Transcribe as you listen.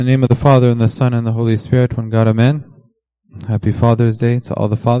In the name of the Father, and the Son, and the Holy Spirit, one God, Amen. Happy Father's Day to all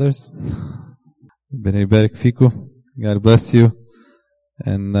the fathers. B'nai Barak Fiku. God bless you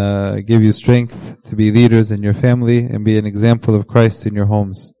and give you strength to be leaders in your family and be an example of Christ in your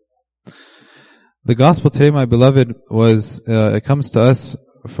homes. The gospel today, my beloved, it comes to us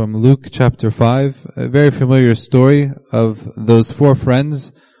from Luke chapter 5, a very familiar story of those four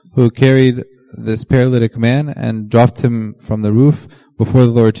friends who carried this paralytic man and dropped him from the roof before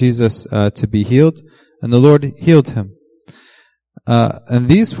the Lord Jesus to be healed, and the Lord healed him. And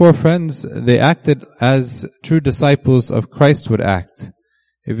these four friends, they acted as true disciples of Christ would act.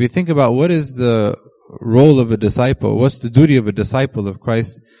 If you think about what is the role of a disciple, what's the duty of a disciple of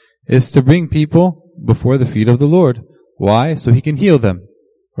Christ, is to bring people before the feet of the Lord. Why? So He can heal them,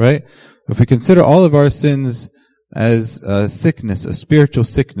 right? If we consider all of our sins as a sickness, a spiritual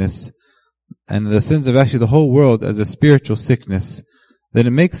sickness, and the sins of actually the whole world as a spiritual sickness, then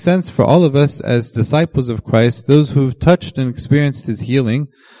it makes sense for all of us as disciples of Christ, those who've touched and experienced His healing,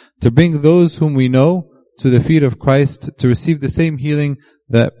 to bring those whom we know to the feet of Christ to receive the same healing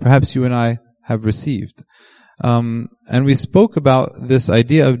that perhaps you and I have received. And we spoke about this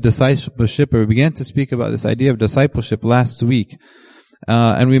idea of discipleship, or we began to speak about this idea of discipleship last week.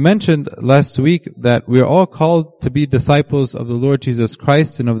 And we mentioned last week that we are all called to be disciples of the Lord Jesus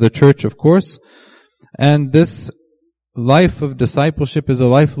Christ and of the church, of course. And this life of discipleship is a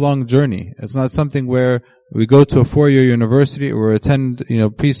lifelong journey. It's not something where we go to a 4-year university or attend,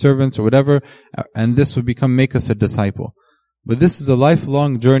 pre-servants or whatever, and this would make us a disciple. But this is a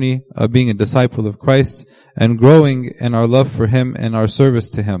lifelong journey of being a disciple of Christ and growing in our love for Him and our service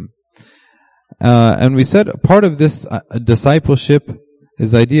to Him. And we said part of this discipleship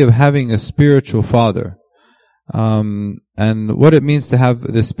is the idea of having a spiritual father. And what it means to have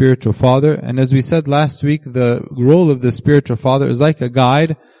the spiritual father. And as we said last week, the role of the spiritual father is like a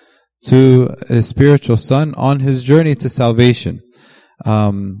guide to a spiritual son on his journey to salvation.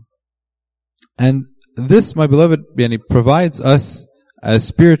 And this, my beloved, provides us as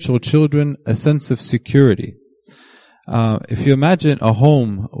spiritual children a sense of security. If you imagine a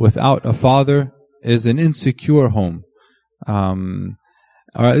home without a father is an insecure home. Or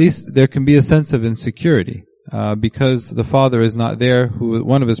at least there can be a sense of insecurity. Because the father is not there, who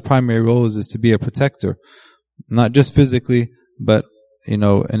one of his primary roles is to be a protector, not just physically, but in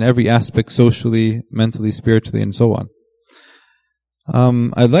every aspect, socially, mentally, spiritually, and so on.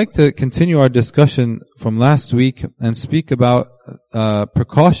 I'd like to continue our discussion from last week and speak about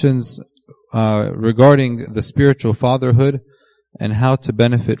precautions regarding the spiritual fatherhood and how to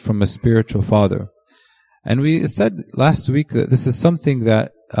benefit from a spiritual father. And we said last week that this is something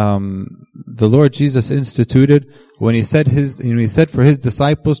that the Lord Jesus instituted when He said He said for His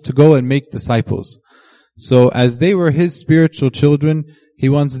disciples to go and make disciples. So as they were His spiritual children, He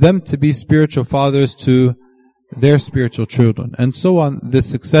wants them to be spiritual fathers to their spiritual children, and so on, this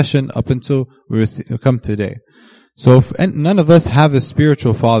succession up until we come today. So if none of us have a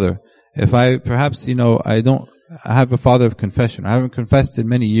spiritual father, if I have a father of confession, I haven't confessed in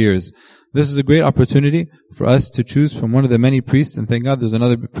many years, this is a great opportunity for us to choose from one of the many priests, and thank God there's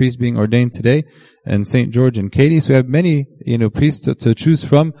another priest being ordained today, and St. George and Katie. So we have many, priests to choose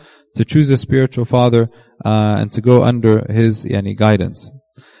from, to choose a spiritual father, and to go under his guidance.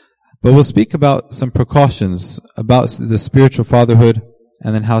 But we'll speak about some precautions about the spiritual fatherhood,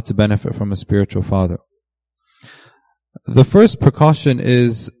 and then how to benefit from a spiritual father. The first precaution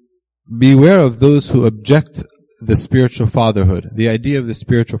is beware of those who object the spiritual fatherhood, the idea of the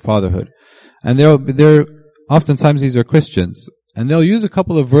spiritual fatherhood. And they're oftentimes these are Christians, and they'll use a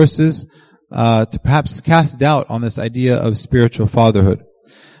couple of verses to perhaps cast doubt on this idea of spiritual fatherhood.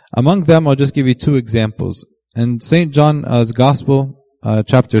 Among them, I'll just give you 2 examples. In St. John's Gospel,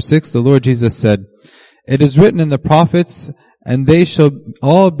 chapter 6, the Lord Jesus said, "It is written in the prophets, and they shall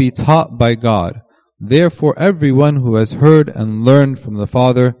all be taught by God. Therefore everyone who has heard and learned from the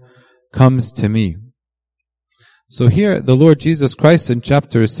Father comes to me." So here, the Lord Jesus Christ in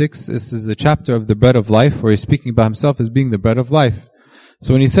chapter 6, this is the chapter of the bread of life, where He's speaking about Himself as being the bread of life.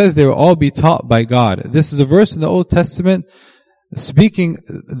 So when He says they will all be taught by God, this is a verse in the Old Testament speaking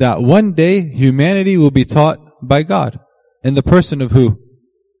that one day humanity will be taught by God. In the person of who?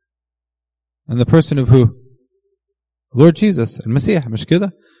 In the person of who? Lord Jesus, Al-Masih, مش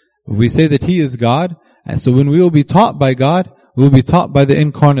كده? We say that He is God, and so when we will be taught by God, we will be taught by the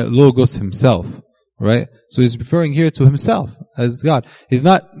incarnate Logos Himself. Right? So He's referring here to Himself as God. He's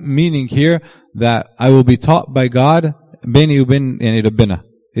not meaning here that I will be taught by God,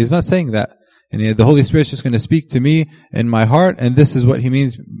 He's not saying that. And the Holy Spirit's just going to speak to me in my heart, and this is what He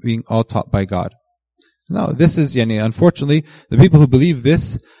means being all taught by God. No, this is, unfortunately, the people who believe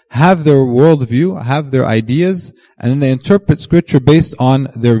this have their worldview, have their ideas, and then they interpret scripture based on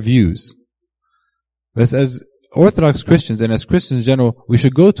their views. But as Orthodox Christians and as Christians in general, we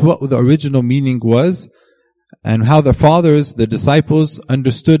should go to what the original meaning was and how the fathers, the disciples,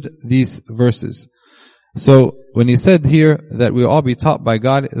 understood these verses. So, when he said here that we'll all be taught by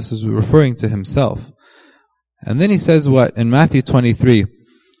God, this is referring to himself. And then he says what? In Matthew 23,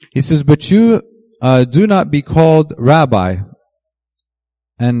 he says, but you do not be called rabbi.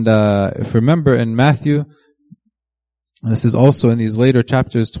 And if you remember in Matthew, this is also in these later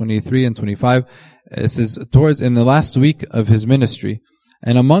chapters 23 and 25, it says in the last week of his ministry.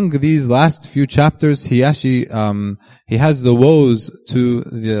 And among these last few chapters, he actually he has the woes to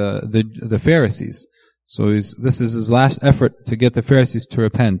the Pharisees. So this is his last effort to get the Pharisees to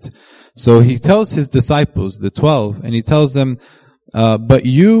repent. So he tells his disciples, the 12, and he tells them, but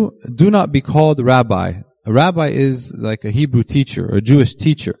you do not be called rabbi. A rabbi is like a Hebrew teacher or a Jewish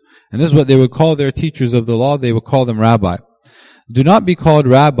teacher. And this is what they would call their teachers of the law. They would call them rabbi. Do not be called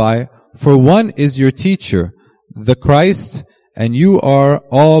rabbi, for one is your teacher, the Christ, and you are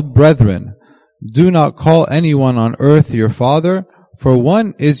all brethren. Do not call anyone on earth your father, for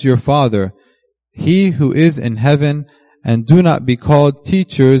one is your father, he who is in heaven, and do not be called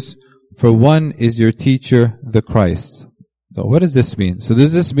teachers, for one is your teacher, the Christ. So what does this mean? So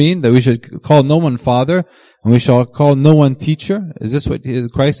does this mean that we should call no one father, and we shall call no one teacher? Is this what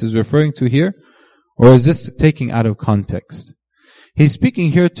Christ is referring to here? Or is this taking out of context? He's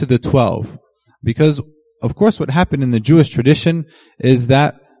speaking here to the 12, because of course what happened in the Jewish tradition is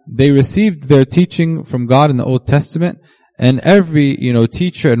that they received their teaching from God in the Old Testament, and every,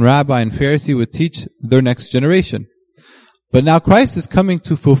 teacher and rabbi and Pharisee would teach their next generation. But now Christ is coming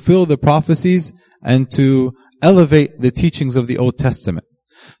to fulfill the prophecies and to elevate the teachings of the Old Testament.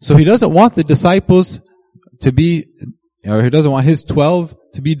 So he doesn't want the disciples to be, or he doesn't want his 12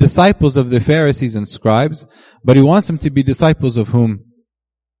 to be disciples of the Pharisees and scribes, but he wants them to be disciples of whom?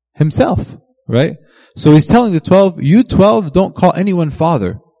 Himself, right? So he's telling the 12, you 12 don't call anyone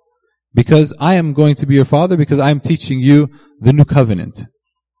father, because I am going to be your father, because I am teaching you the new covenant,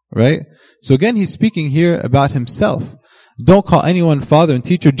 right? So again, he's speaking here about himself. Don't call anyone father and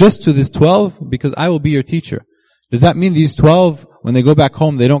teacher just to this 12, because I will be your teacher. Does that mean these 12, when they go back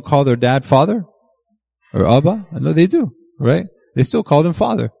home, they don't call their dad father? Or Abba? No, they do, right? They still call them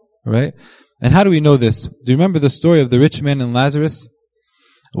father, right? And how do we know this? Do you remember the story of the rich man and Lazarus?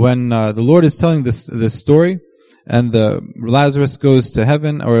 When the Lord is telling this story, and Lazarus goes to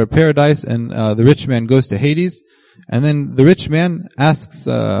heaven or paradise, and the rich man goes to Hades, and then the rich man asks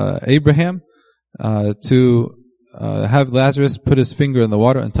Abraham to have Lazarus put his finger in the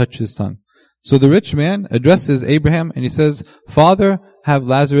water and touch his tongue. So the rich man addresses Abraham and he says, Father, have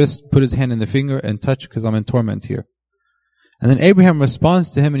Lazarus put his hand in the finger and touch, because I'm in torment here. And then Abraham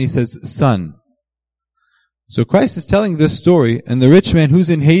responds to him and he says, Son. So Christ is telling this story, and the rich man who's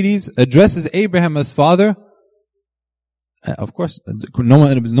in Hades addresses Abraham as father. Of course,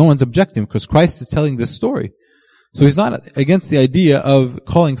 no one's objecting, because Christ is telling this story. So he's not against the idea of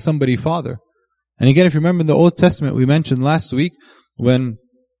calling somebody father. And again, if you remember in the Old Testament, we mentioned last week, when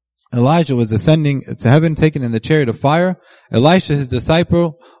Elijah was ascending to heaven, taken in the chariot of fire, Elisha, his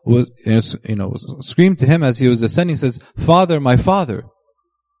disciple, screamed to him as he was ascending, says, Father, my father.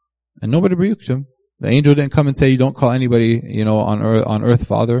 And nobody rebuked him. The angel didn't come and say, you don't call anybody, on earth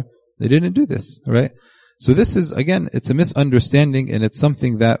father. They didn't do this, right? So this is, again, it's a misunderstanding, and it's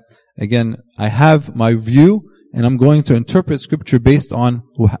something that, again, I have my view, and I'm going to interpret scripture based on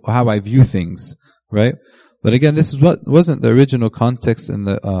how I view things, right? But again, this is what wasn't the original context and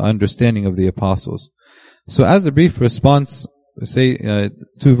the understanding of the apostles. So as a brief response, say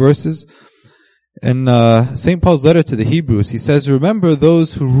 2 verses. In St. Paul's letter to the Hebrews, he says, Remember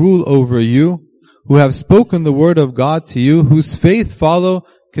those who rule over you, who have spoken the word of God to you, whose faith follow,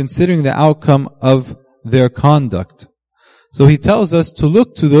 considering the outcome of their conduct. So he tells us to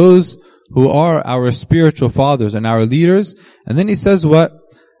look to those who are our spiritual fathers and our leaders. And then he says what?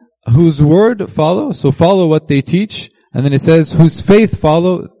 Whose word follow, so follow what they teach. And then it says, whose faith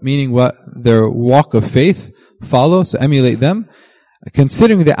follow, meaning what? Their walk of faith follow, so emulate them,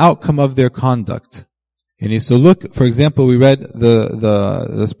 considering the outcome of their conduct. And so look, for example, we read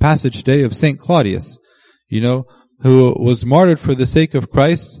this passage today of St. Claudius, who was martyred for the sake of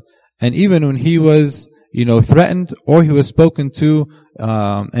Christ, and even when he was, threatened, or he was spoken to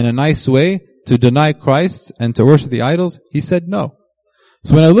in a nice way to deny Christ and to worship the idols, he said no.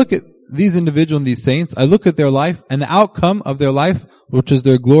 So when I look at these individuals and these saints, I look at their life and the outcome of their life, which is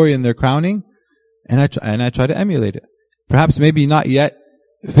their glory and their crowning, and I try to emulate it. Perhaps maybe not yet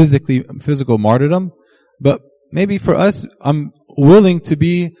physical martyrdom, But maybe for us, I'm willing to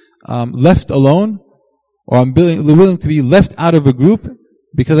be left alone, or I'm willing to be left out of a group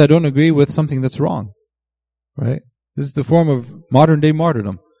because I don't agree with something that's wrong. Right? This is the form of modern day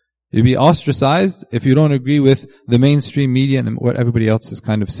martyrdom. You'll be ostracized if you don't agree with the mainstream media and what everybody else is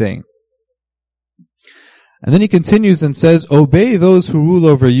kind of saying. And then he continues and says, obey those who rule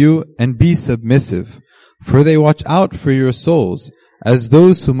over you and be submissive, for they watch out for your souls as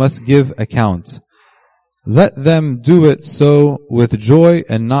those who must give account. Let them do it so with joy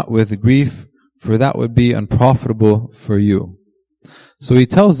and not with grief, for that would be unprofitable for you. So he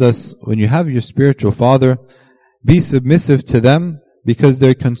tells us, when you have your spiritual father, be submissive to them because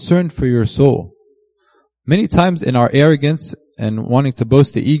they're concerned for your soul. Many times in our arrogance and wanting to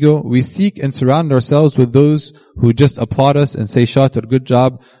boast the ego, we seek and surround ourselves with those who just applaud us and say, Shatir, good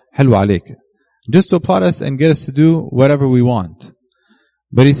job, halwa alayk. Just to applaud us and get us to do whatever we want.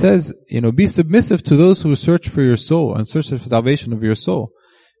 But he says, be submissive to those who search for your soul and search for the salvation of your soul.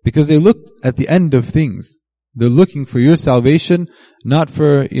 Because they look at the end of things. They're looking for your salvation, not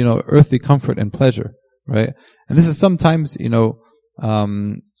for, earthly comfort and pleasure. Right? And this is sometimes, we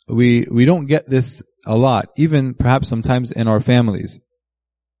don't get this a lot, even perhaps sometimes in our families.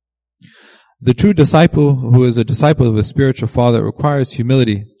 The true disciple who is a disciple of a spiritual father requires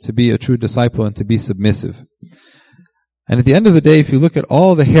humility to be a true disciple and to be submissive. And at the end of the day, if you look at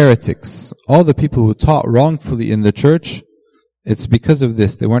all the heretics, all the people who taught wrongfully in the church, it's because of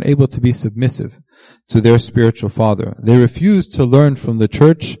this. They weren't able to be submissive to their spiritual father. They refused to learn from the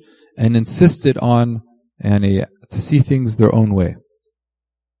church and insisted on to see things their own way.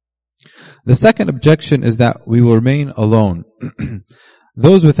 The second objection is that we will remain alone.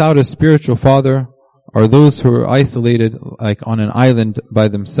 Those without a spiritual father are those who are isolated like on an island by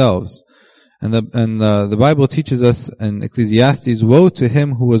themselves. And the Bible teaches us in Ecclesiastes, woe to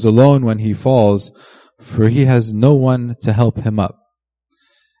him who is alone when he falls, for he has no one to help him up.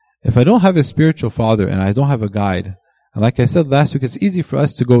 If I don't have a spiritual father and I don't have a guide, and like I said last week, it's easy for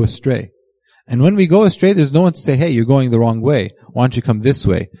us to go astray. And when we go astray, there's no one to say, hey, you're going the wrong way. Why don't you come this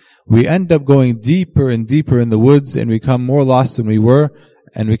way? We end up going deeper and deeper in the woods and we become more lost than we were,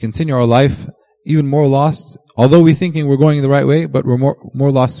 and we continue our life even more lost, although we're thinking we're going the right way, but we're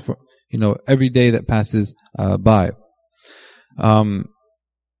more lost for, every day that passes by. And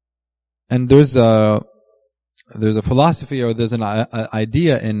there's a philosophy, or there's an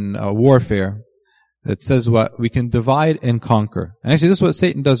idea in warfare that says what we can divide and conquer. And actually, this is what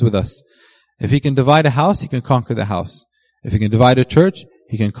Satan does with us. If he can divide a house, he can conquer the house. If he can divide a church,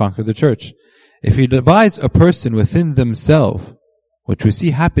 he can conquer the church. If he divides a person within themselves, which we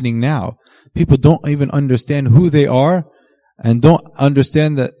see happening now, people don't even understand who they are and don't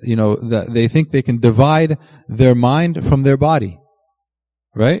understand that, that they think they can divide their mind from their body.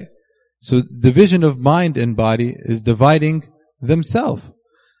 Right? So division of mind and body is dividing themselves.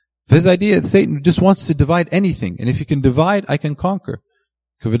 His idea, Satan just wants to divide anything. And if you can divide, I can conquer.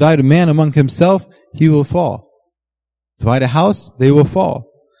 If you divide a man among himself, he will fall. Divide a house, they will fall.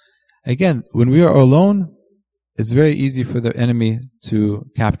 Again, when we are alone, it's very easy for the enemy to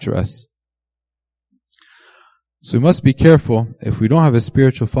capture us. So we must be careful. If we don't have a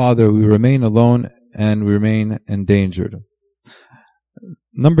spiritual father, we remain alone and we remain endangered.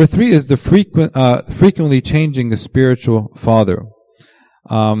 Number 3 is the frequently changing the spiritual father.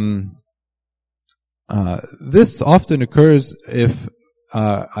 This often occurs if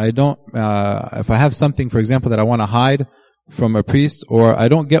if I have something, for example, that I want to hide from a priest, or I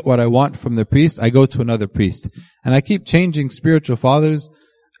don't get what I want from the priest, I go to another priest. And I keep changing spiritual fathers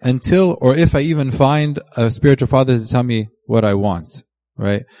until, or if I even find a spiritual father to tell me what I want.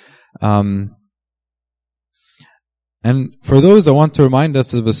 Right? And for those, I want to remind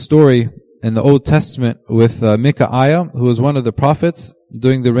us of a story in the Old Testament with Micaiah, who was one of the prophets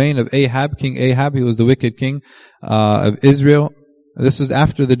during the reign of Ahab, King Ahab. He was the wicked king of Israel. This was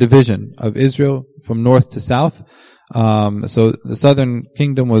after the division of Israel from north to south. So the southern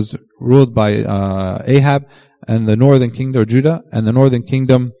kingdom was ruled by Ahab, and the northern kingdom, or Judah, and the northern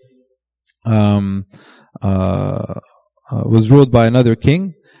kingdom was ruled by another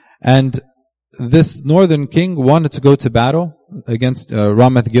king. And this northern king wanted to go to battle against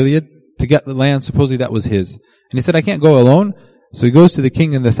Ramoth Gilead to get the land supposedly that was his. And he said, I can't go alone. So he goes to the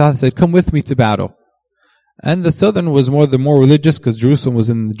king in the south and said, come with me to battle. And the southern was more religious, because Jerusalem was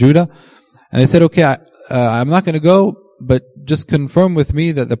in Judah. And they said, okay, I'm not going to go, but just confirm with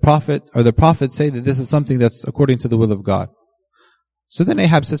me that the prophet or the prophets say that this is something that's according to the will of God. So then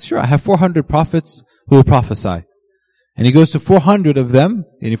Ahab says, sure, I have 400 prophets who will prophesy. And he goes to 400 of them,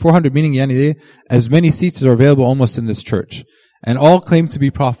 400 meaning as many seats as are available almost in this church. and all claimed to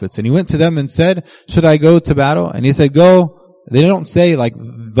be prophets. And he went to them and said, should I go to battle? And he said, go. They don't say like,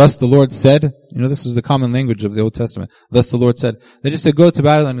 thus the Lord said. This is the common language of the Old Testament. Thus the Lord said. They just said, go to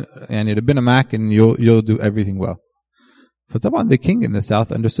battle and it'd have been a Mac and you'll do everything well. But the king in the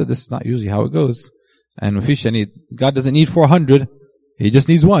south understood this is not usually how it goes. And God doesn't need 400. He just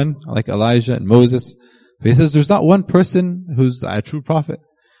needs one, like Elijah and Moses. But he says, there's not one person who's a true prophet.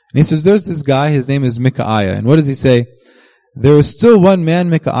 And he says, there's this guy, his name is Micaiah. And what does he say? There is still one man,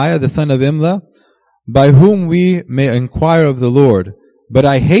 Micaiah, the son of Imlah, by whom we may inquire of the Lord. But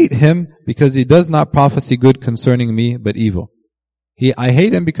I hate him because he does not prophesy good concerning me, but evil. I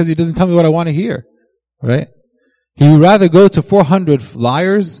hate him because he doesn't tell me what I want to hear. Right? He would rather go to 400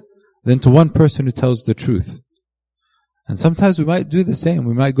 liars than to one person who tells the truth. And sometimes we might do the same.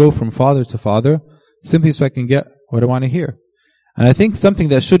 We might go from father to father, simply so I can get what I want to hear. And I think something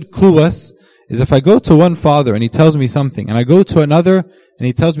that should clue us is if I go to one father and he tells me something, and I go to another and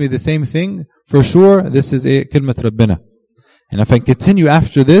he tells me the same thing, for sure this is a Kilmat Rabbina. And if I continue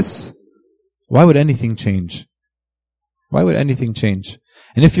after this, why would anything change? Why would anything change?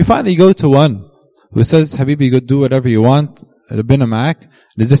 And if you finally go to one who says, Habibi, go do whatever you want, Rabbina ma'ak,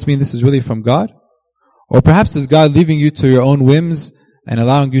 does this mean this is really from God? Or perhaps is God leaving you to your own whims and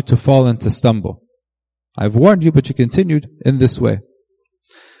allowing you to fall and to stumble? I've warned you, but you continued in this way.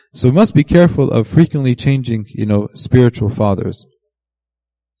 So we must be careful of frequently changing, spiritual fathers.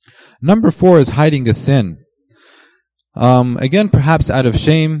 Number 4 is hiding a sin. Again, perhaps out of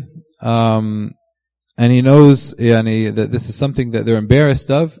shame, and he knows that this is something that they're embarrassed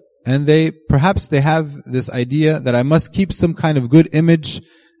of, and perhaps they have this idea that I must keep some kind of good image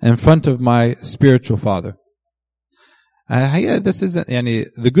in front of my spiritual father. This isn't,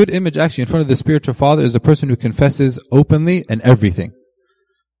 the good image actually in front of the spiritual father is the person who confesses openly and everything.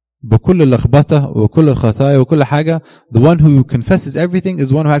 The one who confesses everything is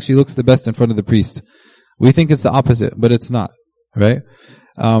the one who actually looks the best in front of the priest. We think it's the opposite, but it's not, right?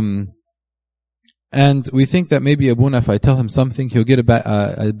 And we think that maybe Abuna, if I tell him something, he'll get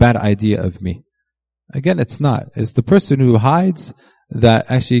a bad idea of me. Again, it's not. It's the person who hides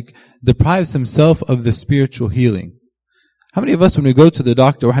that actually deprives himself of the spiritual healing. How many of us, when we go to the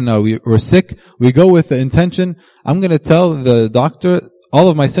doctor, we're sick, we go with the intention, I'm going to tell the doctor all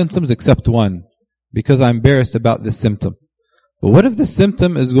of my symptoms except one, because I'm embarrassed about this symptom. But what if this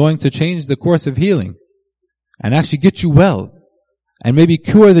symptom is going to change the course of healing and actually get you well and maybe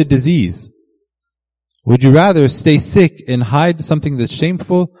cure the disease? Would you rather stay sick and hide something that's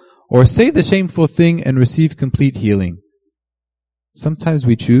shameful, or say the shameful thing and receive complete healing? Sometimes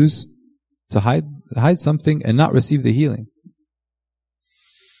we choose to hide something and not receive the healing.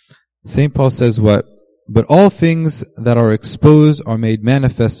 St. Paul says what? But all things that are exposed are made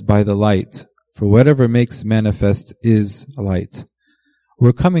manifest by the light, for whatever makes manifest is light.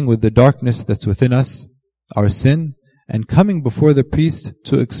 We're coming with the darkness that's within us, our sin, and coming before the priest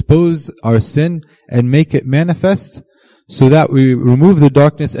to expose our sin and make it manifest, so that we remove the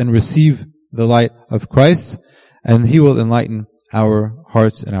darkness and receive the light of Christ, and He will enlighten our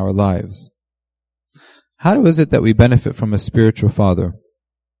hearts and our lives. How is it that we benefit from a spiritual father?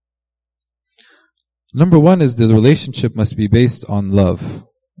 Number 1 is the relationship must be based on love.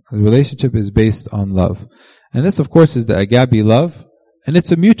 The relationship is based on love. And this, of course, is the agape love, and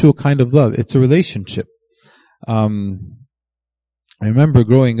it's a mutual kind of love. It's a relationship. I remember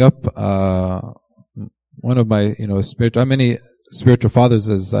growing up, one of my, many spiritual fathers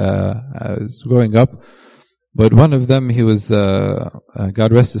as I was growing up, but one of them, he was,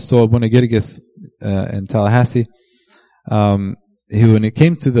 God rest his soul, Abuna Girgis, in Tallahassee. When it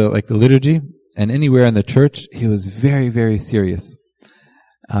came to the liturgy, and anywhere in the church, he was very, very serious.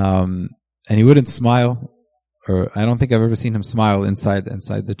 And he wouldn't smile, or I don't think I've ever seen him smile inside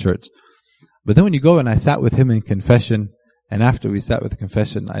the church. But then when you go, and I sat with him in confession, and after we sat with the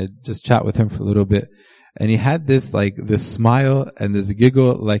confession, I just chat with him for a little bit, and he had this smile and this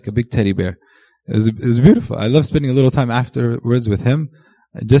giggle like a big teddy bear. It was beautiful. I love spending a little time afterwards with him,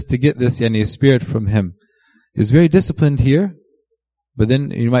 just to get this spirit from him. He was very disciplined here, but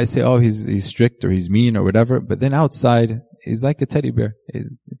then you might say, oh, he's strict or he's mean or whatever. But then outside, he's like a teddy bear. It's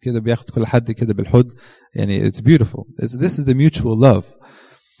beautiful. This is the mutual love.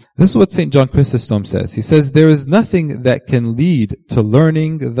 This is what St. John Chrysostom says. He says, there is nothing that can lead to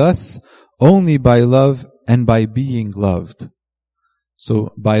learning thus, only by love and by being loved.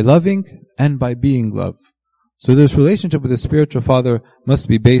 So by loving and by being loved. So this relationship with the spiritual father must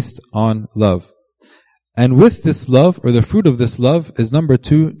be based on love. And with this love, or the fruit of this love, is number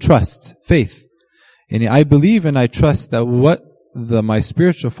 2, trust, faith. And I believe and I trust that what my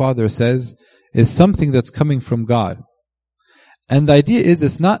spiritual father says is something that's coming from God. And the idea is,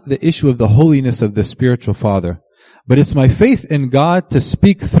 it's not the issue of the holiness of the spiritual father, but it's my faith in God to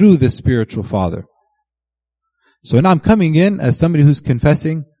speak through the spiritual father. So when I'm coming in as somebody who's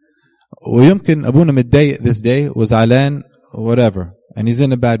confessing, ويمكن أبونا متضايق this day, وزعلان, whatever, and he's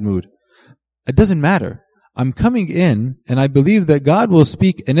in a bad mood. It doesn't matter. I'm coming in and I believe that God will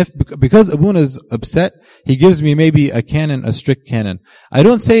speak, and because Abuna is upset, he gives me maybe a canon, a strict canon. I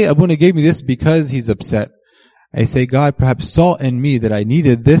don't say Abuna gave me this because he's upset. I say God perhaps saw in me that I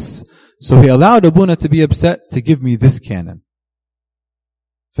needed this, so he allowed Abuna to be upset to give me this canon.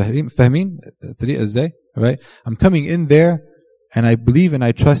 فاهمين الطريقة ازاي? Right? I'm coming in there and I believe and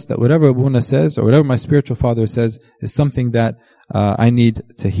I trust that whatever Abuna says or whatever my spiritual father says is something that I need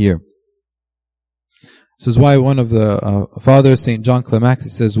to hear. This is why one of the fathers, St. John Climacus,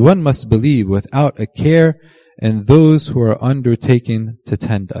 says, one must believe without a care in those who are undertaking to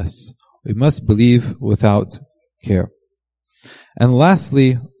tend us. We must believe without care. And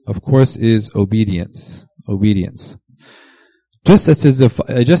lastly, of course, is obedience. Obedience. Just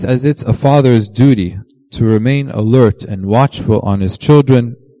as it's a father's duty to remain alert and watchful on his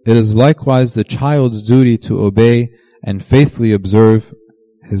children, it is likewise the child's duty to obey and faithfully observe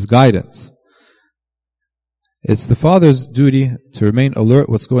his guidance. It's the father's duty to remain alert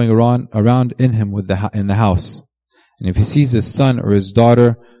what's going around in him in the house. And if he sees his son or his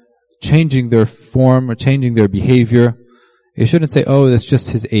daughter changing their form or changing their behavior, he shouldn't say, oh, that's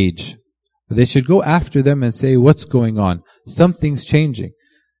just his age. But they should go after them and say, what's going on? Something's changing.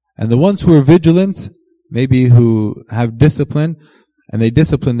 And the ones who are vigilant, maybe who have discipline, and they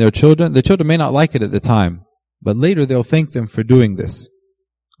discipline their children, the children may not like it at the time, but later they'll thank them for doing this.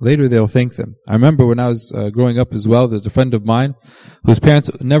 Later they'll thank them. I remember when I was growing up as well, there's a friend of mine whose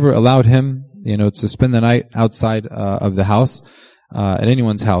parents never allowed him, to spend the night outside of the house, at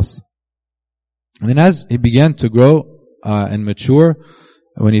anyone's house. And then as he began to grow and mature,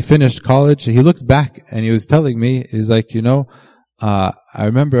 when he finished college, he looked back and he was telling me, he's like, I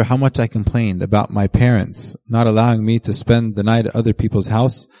remember how much I complained about my parents not allowing me to spend the night at other people's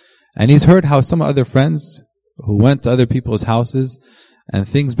house. And he's heard how some other friends who went to other people's houses and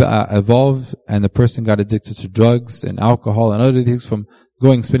things evolved, and the person got addicted to drugs and alcohol and other things from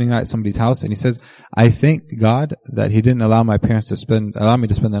spending the night at somebody's house. And he says, I thank God that he didn't allow my parents allow me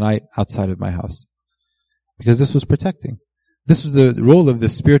to spend the night outside of my house. Because this was protecting. This was the role of the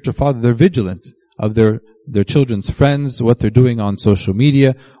spiritual father. They're vigilant of their children's friends, what they're doing on social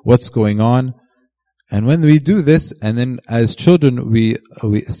media, what's going on. And when we do this, and then as children we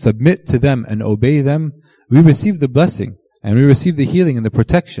submit to them and obey them, we receive the blessing. And we receive the healing and the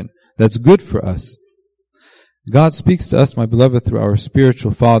protection that's good for us. God speaks to us, my beloved, through our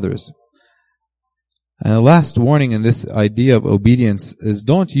spiritual fathers. And the last warning in this idea of obedience is,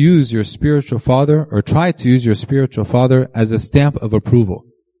 don't use your spiritual father or try to use your spiritual father as a stamp of approval.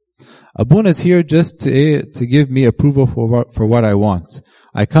 Abuna is here just to give me approval for what I want.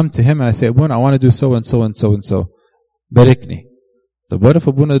 I come to him and I say, Abuna, I want to do so and so and so and so. Barikni. But what if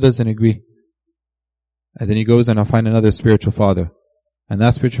Abuna doesn't agree? And then he goes and I'll find another spiritual father. And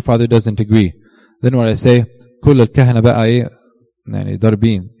that spiritual father doesn't agree. Then what I say, كل الكهنة بقى ايه يعني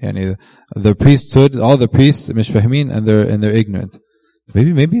ضاربين يعني the priesthood, all the priests مش فاهمين and they're ignorant.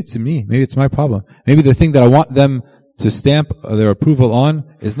 Maybe it's me. Maybe it's my problem. Maybe the thing that I want them to stamp their approval on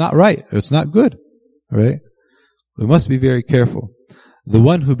is not right, or it's not good. Right? We must be very careful. The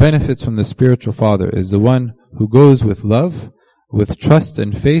one who benefits from the spiritual father is the one who goes with love, with trust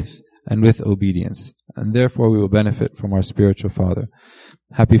and faith, and with obedience. And therefore we will benefit from our spiritual father.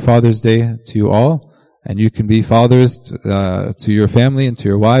 Happy Father's Day to you all. And you can be fathers to your family and to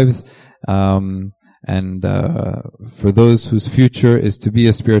your wives. And for those whose future is to be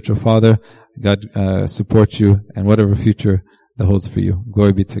a spiritual father, God support you and whatever future that holds for you.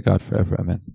 Glory be to God forever. Amen.